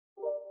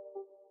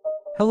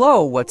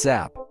Hello, what's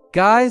up,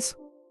 guys?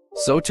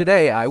 So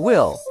today I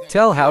will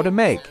tell how to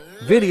make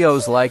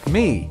videos like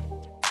me.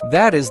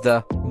 That is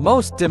the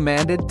most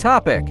demanded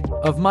topic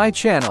of my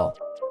channel.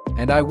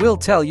 And I will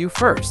tell you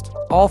first,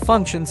 all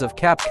functions of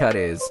CapCut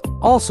is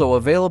also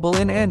available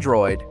in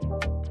Android.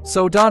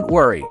 So don't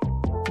worry.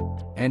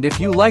 And if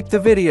you like the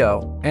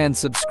video and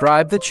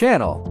subscribe the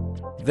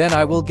channel, then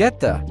I will get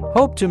the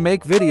hope to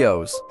make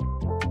videos.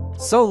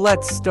 So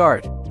let's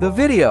start the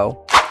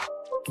video.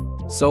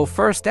 So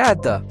first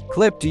add the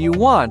clip do you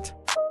want.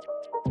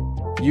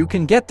 You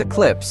can get the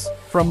clips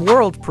from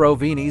World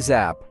PROVINES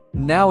app.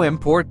 Now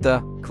import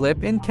the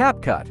clip in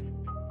CapCut.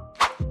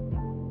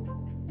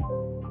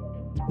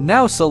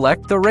 Now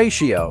select the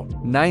ratio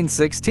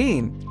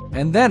 9:16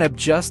 and then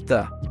adjust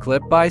the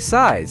clip by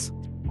size.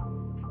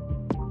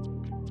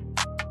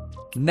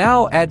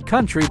 Now add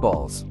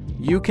COUNTRYBALLS.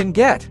 You can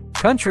get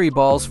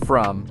COUNTRYBALLS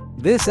from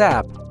this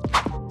app.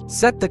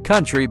 Set the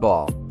country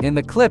ball in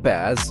the clip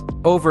as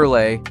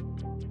overlay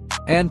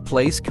and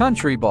place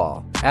country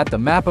ball at the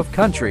map of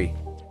country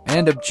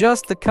and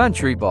adjust the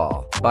country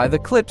ball by the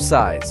clip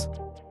size.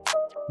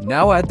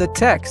 Now add the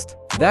text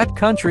that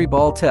country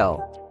ball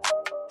tell.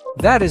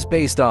 That is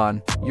based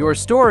on your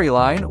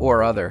storyline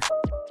or other.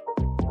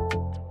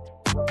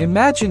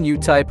 Imagine you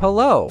type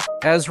hello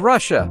as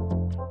Russia.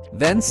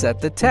 Then set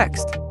the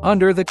text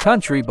under the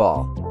country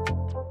ball.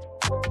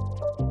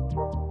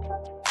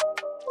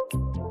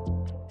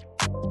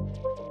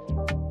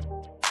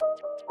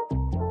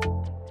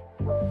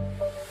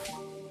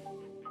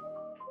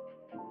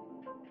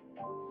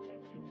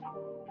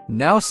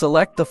 Now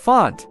select the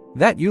font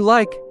that you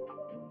like.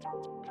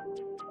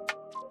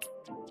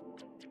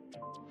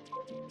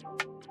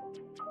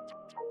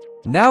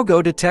 Now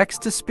go to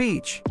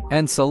text-to-speech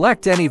and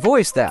select any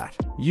voice that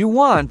you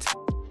want.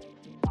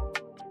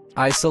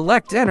 I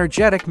select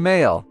energetic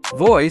male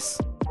voice.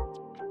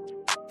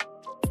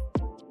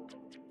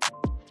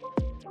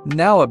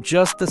 Now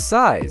adjust the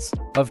size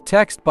of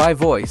text by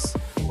voice.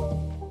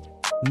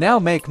 Now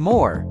make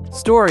more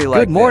story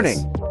like Good morning.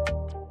 this.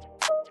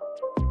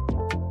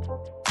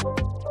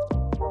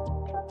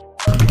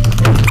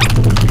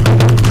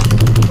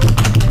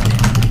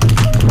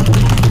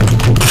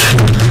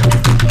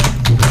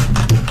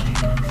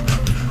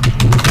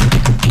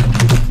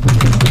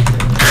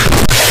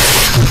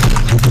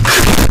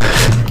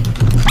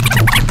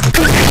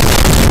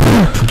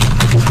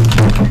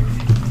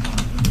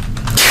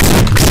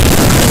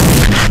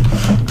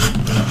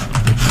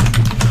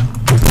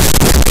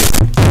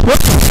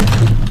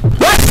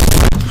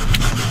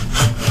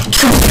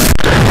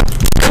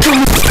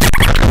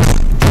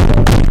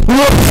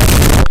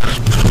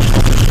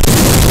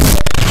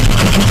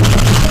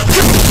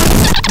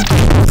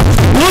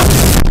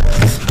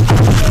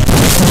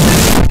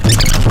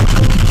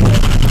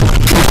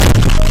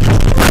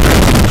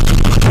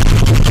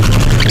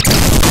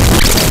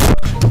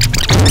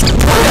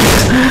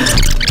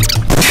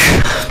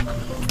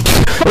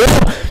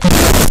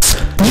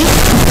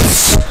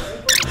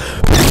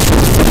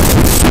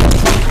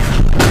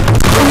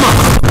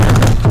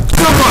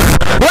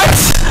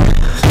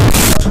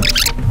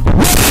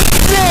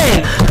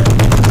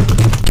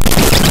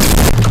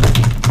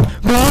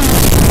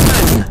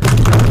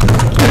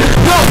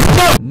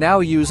 Now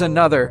use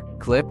another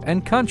clip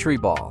and country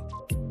ball.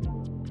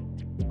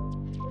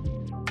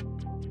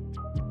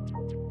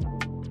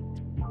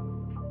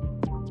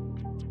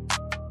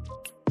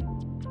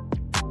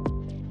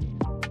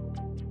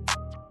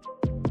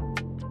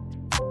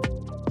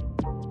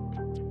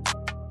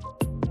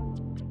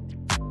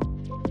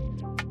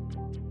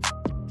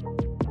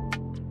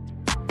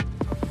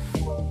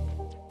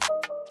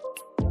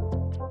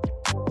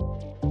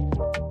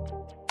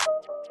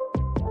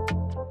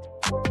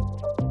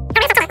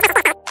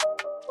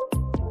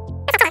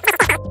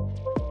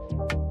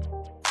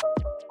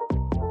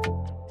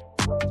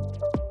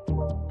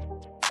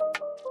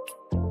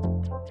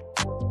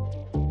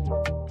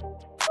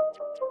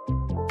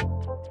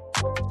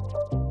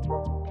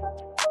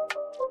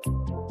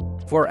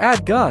 For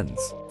add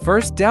guns,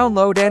 first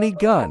download any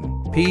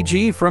gun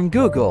PG from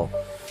Google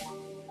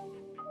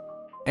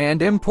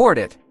and import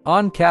it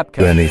on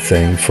CapCut.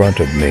 Anything in front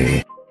of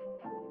me.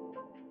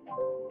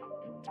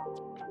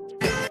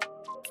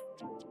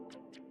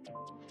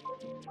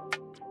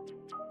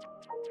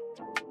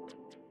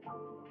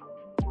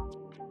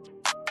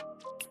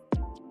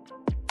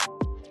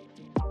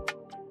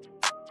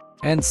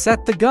 And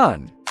set the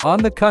gun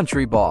on the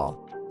country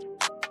ball.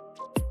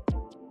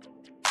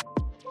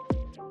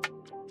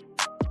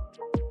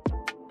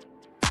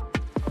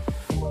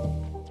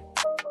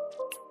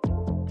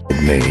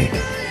 Me.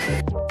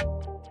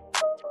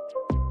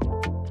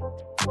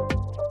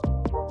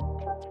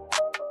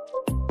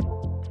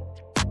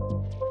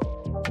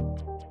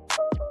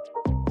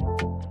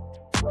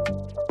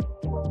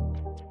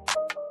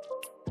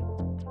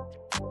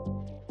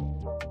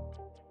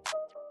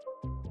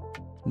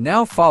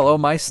 Now follow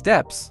my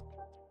steps.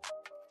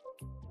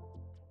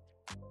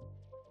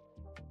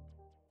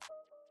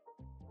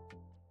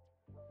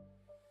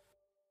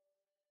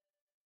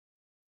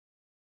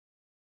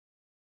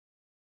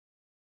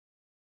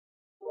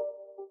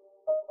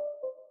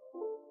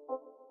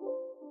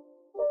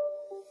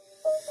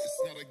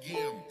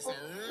 again. It's a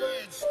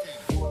rich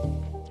thing.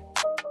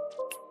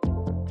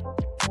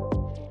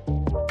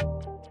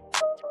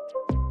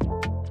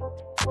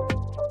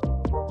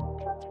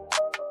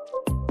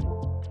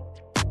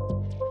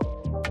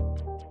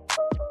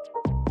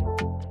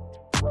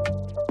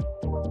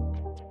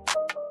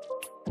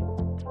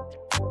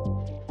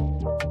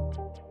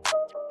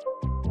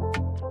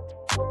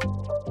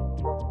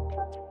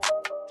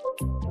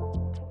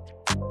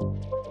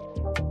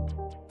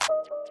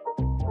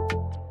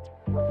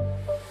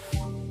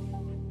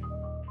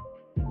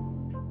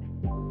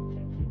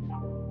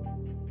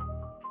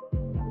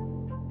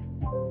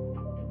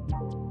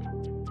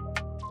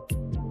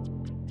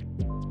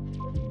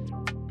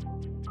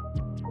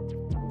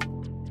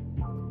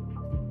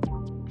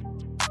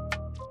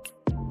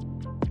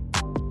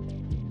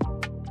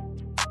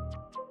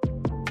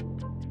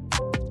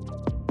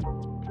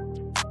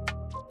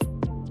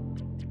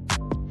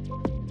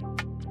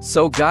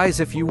 So guys,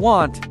 if you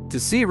want to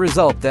see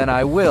result, then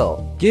I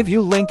will give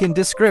you link in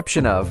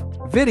description of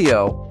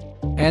video,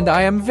 and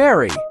I am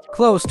very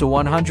close to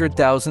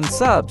 100,000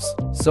 subs,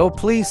 so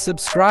please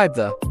subscribe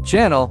the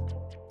channel